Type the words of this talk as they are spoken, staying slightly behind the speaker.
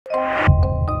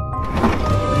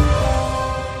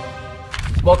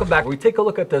Welcome back. We take a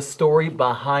look at the story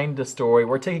behind the story.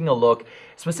 We're taking a look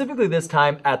specifically this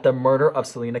time at the murder of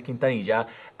Selena Quintanilla,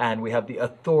 and we have the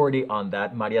authority on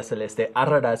that, María Celeste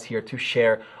Arraraz, here to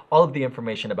share all of the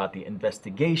information about the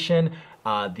investigation,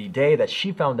 the day that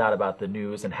she found out about the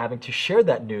news, and having to share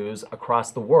that news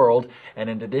across the world. And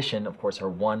in addition, of course, her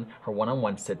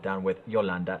one-on-one sit down with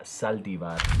Yolanda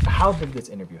Saldívar. How did this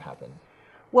interview happen?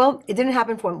 Well, it didn't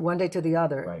happen from one day to the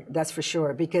other, Right. That's for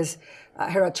sure, because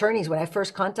her attorneys, when I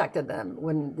first contacted them,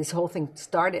 when this whole thing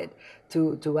started,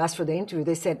 to ask for the interview,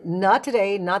 they said, not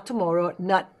today, not tomorrow,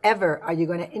 not ever are you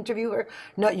going to interview her.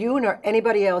 Not you nor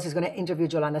anybody else is going to interview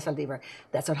Yolanda Saldívar.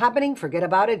 That's not happening, forget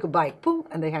about it, goodbye, boom,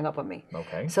 and they hang up on me.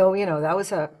 Okay. So, you know, that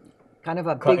was a kind of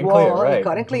a Cut big and wall, clear, right.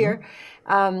 cut and clear.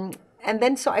 And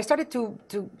then so I started to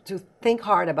think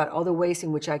hard about all the ways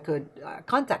in which I could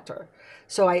contact her.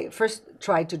 So I first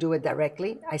tried to do it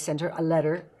directly. I sent her a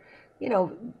letter, you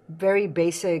know, very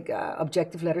basic,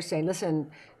 objective letter saying, listen,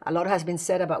 a lot has been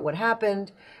said about what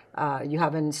happened. You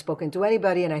haven't spoken to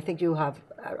anybody, and I think you have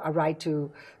a right to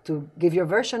give your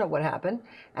version of what happened.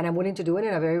 And I'm willing to do it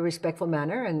in a very respectful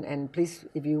manner. And please,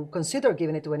 if you consider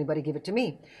giving it to anybody, give it to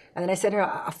me. And then I sent her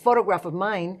a photograph of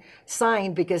mine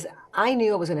signed because I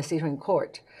knew I was going to see her in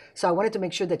court. So I wanted to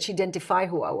make sure that she identified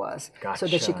who I was, so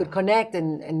that she Gotcha. could connect,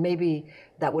 and maybe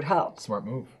that would help. Smart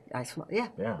move. Yeah.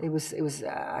 Yeah. It was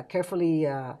a carefully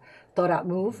thought out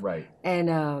move. Right. And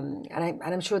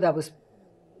I'm sure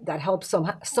that helped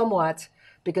somewhat,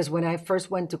 because when I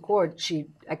first went to court,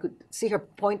 I could see her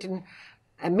pointing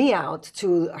me out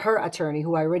to her attorney,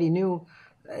 who I already knew,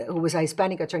 who was a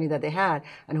Hispanic attorney that they had,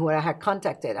 and who I had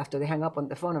contacted after they hung up on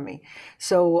the phone on me.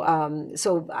 So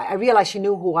I realized she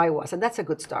knew who I was, and that's a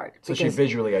good start. So she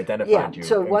visually identified Yeah. you.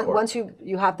 So in court. once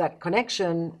you have that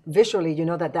connection visually, you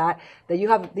know that you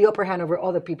have the upper hand over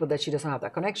other people that she doesn't have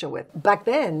that connection with. Back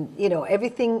then, you know,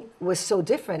 everything was so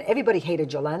different. Everybody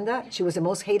hated Yolanda. She was the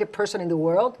most hated person in the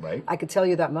world. Right. I could tell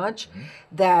you that much.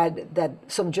 That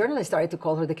some journalists started to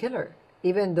call her the killer,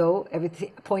 even though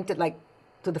everything pointed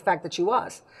to the fact that she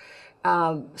was.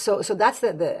 So that's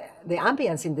the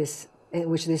ambience in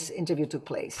which this interview took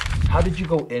place. How did you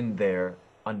go in there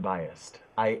unbiased?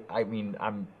 I mean,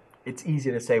 it's easy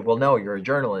to say, well, no, you're a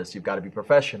journalist, you've got to be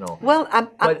professional. Well,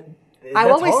 but I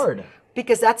that's always, hard.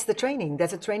 because that's the training.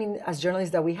 That's a training as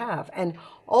journalists that we have. And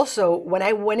also, when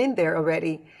I went in there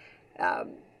already,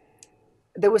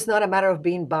 there was not a matter of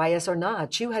being biased or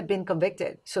not. She had been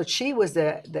convicted, so she was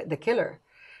the killer.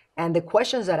 And the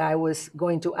questions that I was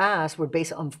going to ask were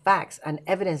based on facts and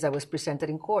evidence that was presented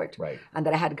in court, Right. and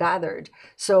that I had gathered.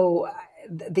 So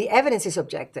the evidence is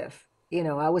objective. You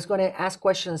know, I was going to ask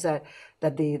questions that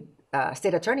the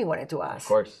state attorney wanted to ask. Of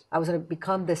course. I was going to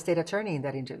become the state attorney in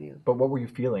that interview. But what were you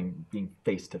feeling being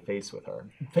face to face with her?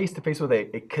 Face to face with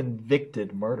a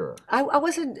convicted murderer. I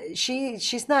wasn't.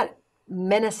 She's not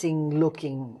menacing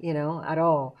looking, you know, at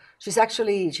all. She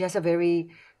has a very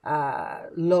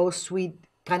low, sweet,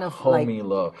 kind of Homey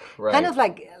look, right? kind of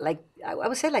like I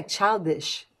would say like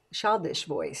childish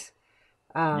voice.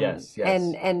 Yes.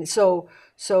 And so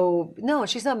no,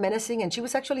 she's not menacing, and she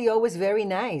was actually always very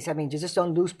nice. I mean, you just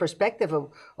don't lose perspective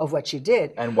of what she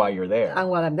did. And why you're there. And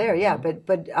while I'm there, yeah,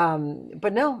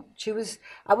 but no, she was.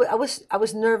 I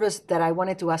was nervous that I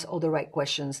wanted to ask all the right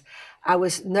questions. I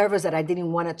was nervous that I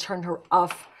didn't want to turn her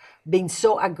off, being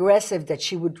so aggressive that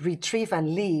she would retrieve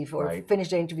and leave or Right. finish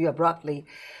the interview abruptly.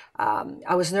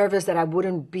 I was nervous that I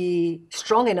wouldn't be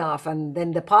strong enough, and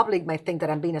then the public might think that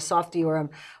I'm being a softie, or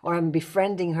I'm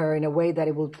befriending her in a way that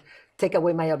it will take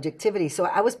away my objectivity. So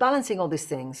I was balancing all these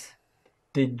things.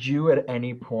 Did you at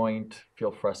any point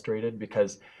feel frustrated?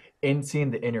 Because in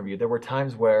seeing the interview, there were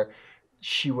times where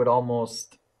she would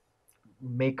almost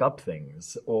make up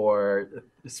things or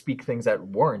speak things that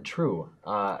weren't true.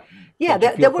 Yeah, Did you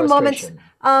feel there were moments.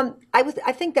 frustration?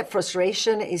 I think that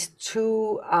frustration is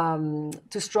too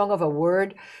strong of a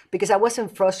word, because I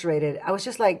wasn't frustrated. I was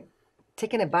just like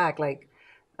taken aback, like,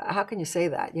 how can you say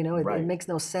that? You know, it Right. makes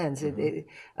no sense.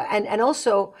 And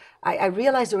also, I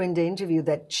realized during the interview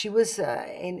that she was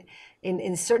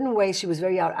in certain ways she was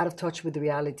very out of touch with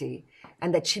reality,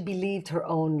 and that she believed her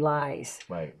own lies.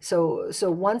 Right. So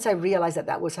once I realized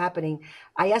that was happening,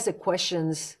 I asked the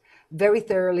questions very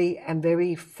thoroughly and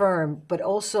very firm, but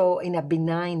also in a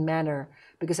benign manner,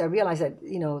 because I realized that,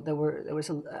 you know, there was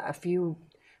a few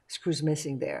screws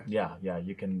missing there. Yeah,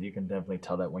 you can definitely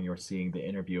tell that when you're seeing the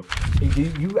interview.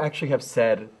 You actually have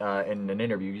said in an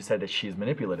interview, you said that she's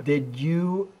manipulative. Did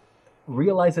you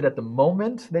realize it at the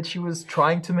moment that she was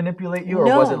trying to manipulate you, or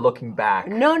was it looking back?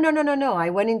 No. I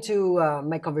went into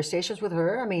my conversations with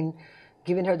her. I mean,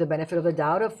 giving her the benefit of the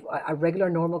doubt of a regular,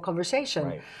 normal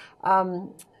conversation. Right.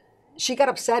 she got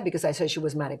upset because I said she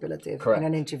was manipulative Correct. in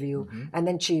an interview, and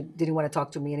then she didn't want to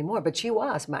talk to me anymore. But she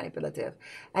was manipulative,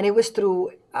 and it was through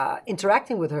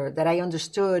interacting with her that I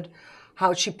understood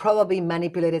how she probably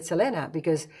manipulated Selena,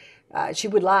 because she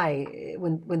would lie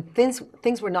when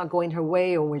things were not going her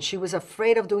way, or when she was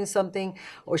afraid of doing something,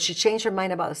 or she changed her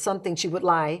mind about something. She would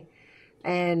lie,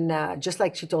 and just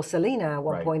like she told Selena at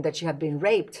one Right. point that she had been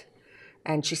raped,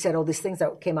 and she said all these things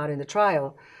that came out in the trial.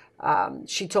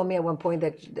 She told me at one point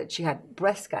that she had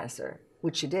breast cancer,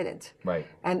 which she didn't. Right.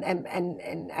 And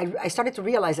I started to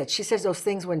realize that she says those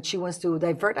things when she wants to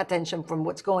divert attention from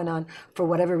what's going on for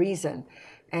whatever reason.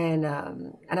 And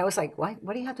I was like, why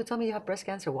do you have to tell me you have breast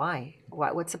cancer? Why?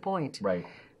 What's the point? Right.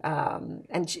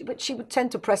 But she would tend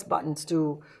to press buttons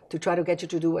to try to get you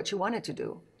to do what she wanted to do.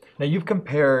 Now, you've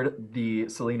compared the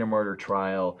Selena murder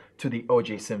trial to the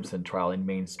O.J. Simpson trial in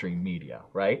mainstream media,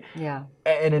 right? Yeah.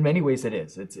 And in many ways it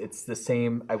is. It's the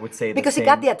same, I would say. Because it it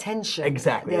got the attention.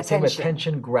 Exactly. The same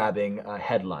attention-grabbing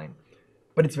headline.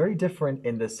 But it's very different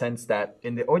in the sense that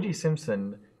in the O.J.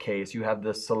 Simpson case, you have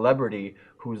the celebrity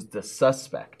who's the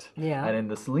suspect. Yeah. And in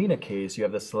the Selena case, you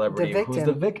have the celebrity The who's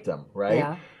the victim,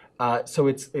 right? Yeah. So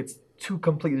it's two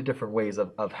completely different ways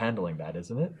of handling that,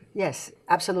 isn't it? Yes,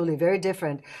 absolutely, very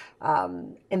different.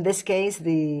 In this case,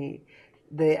 the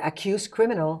accused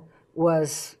criminal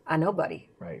was a nobody.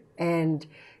 Right. And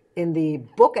in the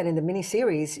book and in the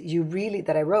miniseries, you really,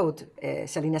 that I wrote,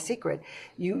 Selena's Secret,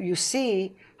 you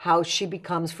see how she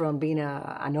becomes from being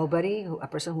a nobody, a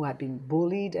person who had been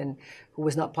bullied and who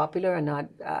was not popular and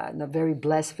not very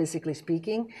blessed physically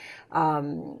speaking,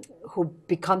 who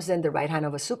becomes then the right hand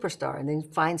of a superstar, and then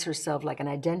finds herself like an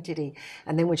identity.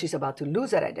 And then when she's about to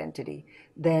lose that identity,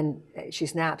 then she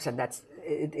snaps, and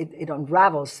it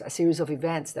unravels a series of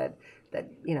events that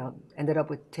ended up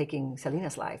with taking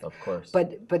Selena's life. Of course.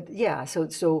 But yeah, so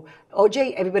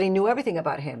OJ, everybody knew everything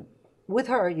about him. With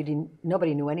her,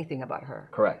 nobody knew anything about her.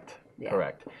 Correct. Yeah.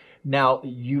 Correct. Now,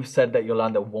 you've said that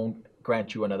Yolanda won't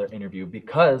grant you another interview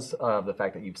because of the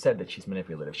fact that you've said that she's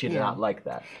manipulative. She did not like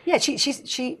that. Yeah,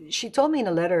 she told me in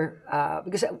a letter,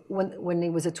 because when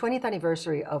it was the 20th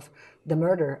anniversary of the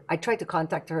murder, I tried to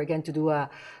contact her again to do an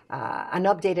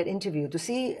updated interview to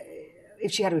see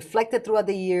if she had reflected throughout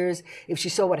the years, if she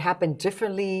saw what happened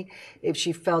differently, if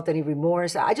she felt any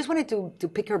remorse. I just wanted to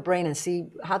pick her brain and see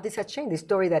how this had changed, this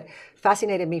story that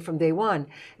fascinated me from day one.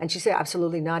 And she said,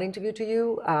 absolutely not interview to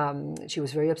you. She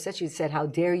was very upset. She said, how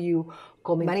dare you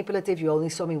call me manipulative? You only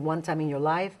saw me one time in your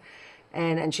life.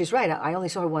 And she's right. I only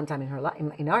saw her one time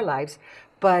in our lives.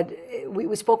 But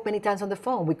we spoke many times on the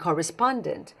phone. We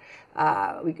corresponded.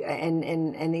 And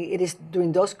it is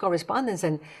during those correspondence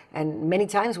and many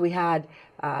times we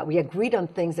agreed on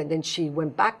things, and then she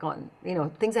went back on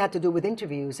things that had to do with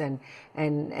interviews and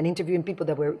interviewing people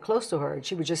that were close to her.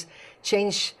 She would just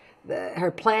change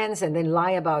her plans and then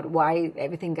lie about why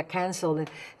everything got canceled and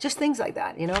just things like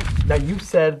that. Now, you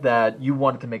said that you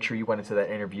wanted to make sure you went into that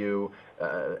interview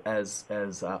as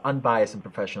unbiased and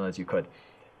professional as you could,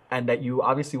 and that you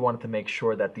obviously wanted to make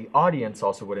sure that the audience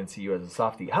also wouldn't see you as a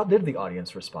softie. How did the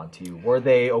audience respond to you? Were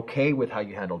they okay with how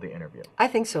you handled the interview? I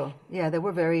think so. Yeah, they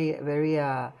were very, very,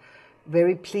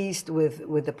 very pleased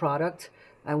with the product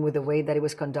and with the way that it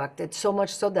was conducted. So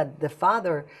much so that the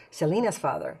father, Selena's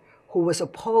father, who was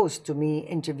opposed to me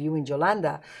interviewing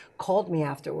Yolanda, called me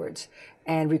afterwards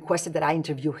and requested that I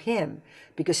interview him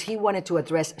because he wanted to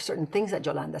address certain things that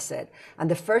Yolanda said. And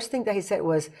the first thing that he said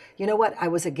was, you know what, I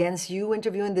was against you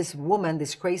interviewing this woman,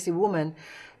 this crazy woman,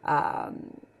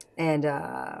 and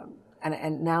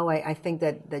now I think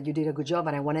that you did a good job,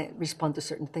 and I want to respond to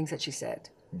certain things that she said.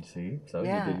 You see? So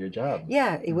you did your job.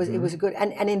 Yeah, it was good.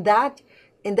 And in that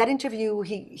interview,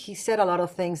 he said a lot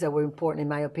of things that were important, in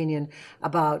my opinion,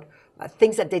 about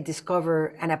things that they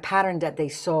discover and a pattern that they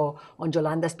saw on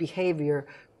Yolanda's behavior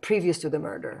previous to the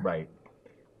murder. Right.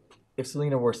 If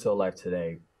Selena were still alive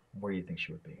today, where do you think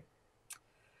she would be?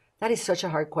 That is such a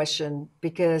hard question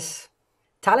because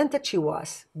talented she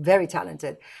was, very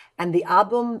talented. And the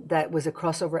album that was a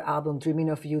crossover album, Dreaming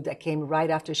of You, that came right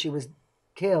after she was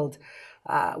killed,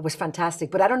 was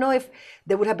fantastic. But I don't know if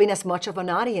there would have been as much of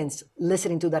an audience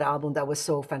listening to that album that was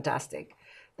so fantastic.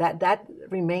 That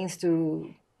remains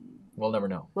to... We'll never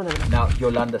know. We'll never know. Now,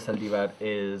 Yolanda Saldívar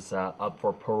is up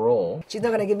for parole. She's not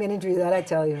going to give me an interview, that I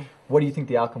tell you. What do you think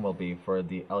the outcome will be for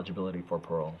the eligibility for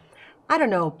parole? I don't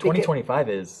know. 2025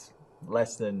 is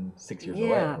less than 6 years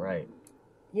away, right?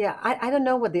 Yeah, I don't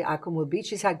know what the outcome will be.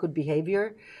 She's had good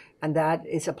behavior, and that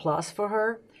is a plus for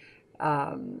her.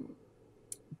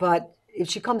 But if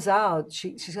she comes out,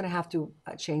 she's going to have to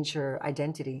change her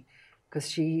identity because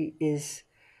she is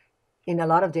in a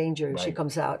lot of danger if she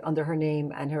comes out under her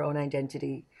name and her own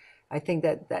identity. I think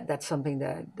that's something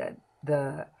that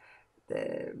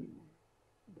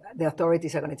the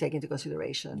authorities are going to take into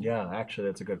consideration. Yeah, actually,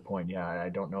 that's a good point. Yeah, I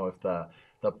don't know if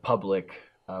the public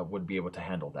would be able to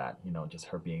handle that. Just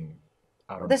her being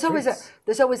out on the streets.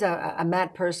 There's always a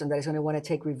mad person that is going to want to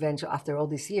take revenge after all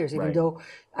these years, even though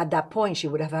at that point she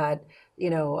would have had,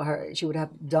 she would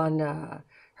have done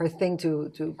her thing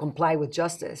to comply with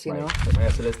justice. You know. So,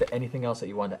 María Celeste, anything else that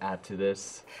you want to add to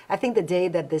this? I think the day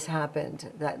that this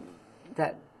happened, that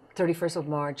 31st of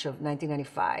March of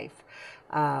 1995.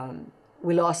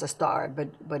 We lost a star, but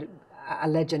a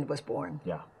legend was born.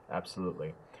 Yeah,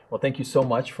 absolutely. Well, thank you so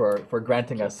much for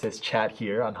granting us this chat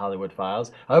here on Hollywood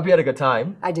Files. I hope you had a good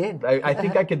time. I did. I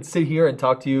think I could sit here and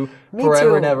talk to you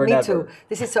forever and ever and ever. Me too.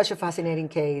 This is such a fascinating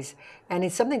case, and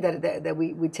it's something that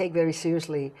we take very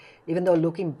seriously. Even though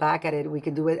looking back at it, we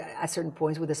can do it at certain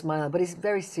points with a smile, but it's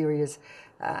very serious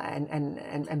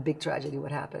and big tragedy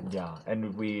what happened. Yeah,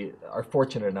 and we are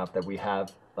fortunate enough that we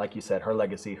have, like you said, her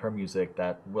legacy, her music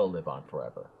that will live on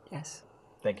forever. Yes.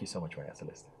 Thank you so much, María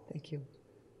Celeste. Thank you.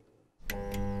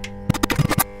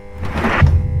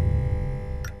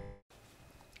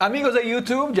 Amigos de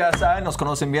YouTube, ya saben, nos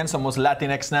conocen bien, somos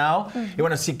Latinx Now. Y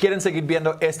bueno, si quieren seguir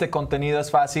viendo este contenido es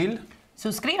fácil.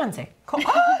 Suscríbanse. ¡Lo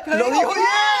dijo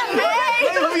bien!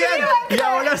 ¡Lo dijo bien! Y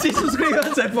ahora sí,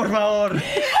 suscríbanse, por favor.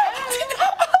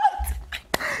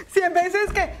 Siempre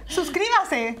dices que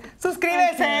suscríbase.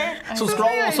 Suscríbase.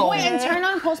 Wait, and turn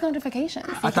on post notifications.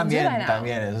 También,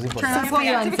 eso es importante. Turn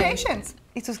on notifications.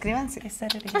 Y suscríbanse. I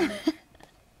said it again.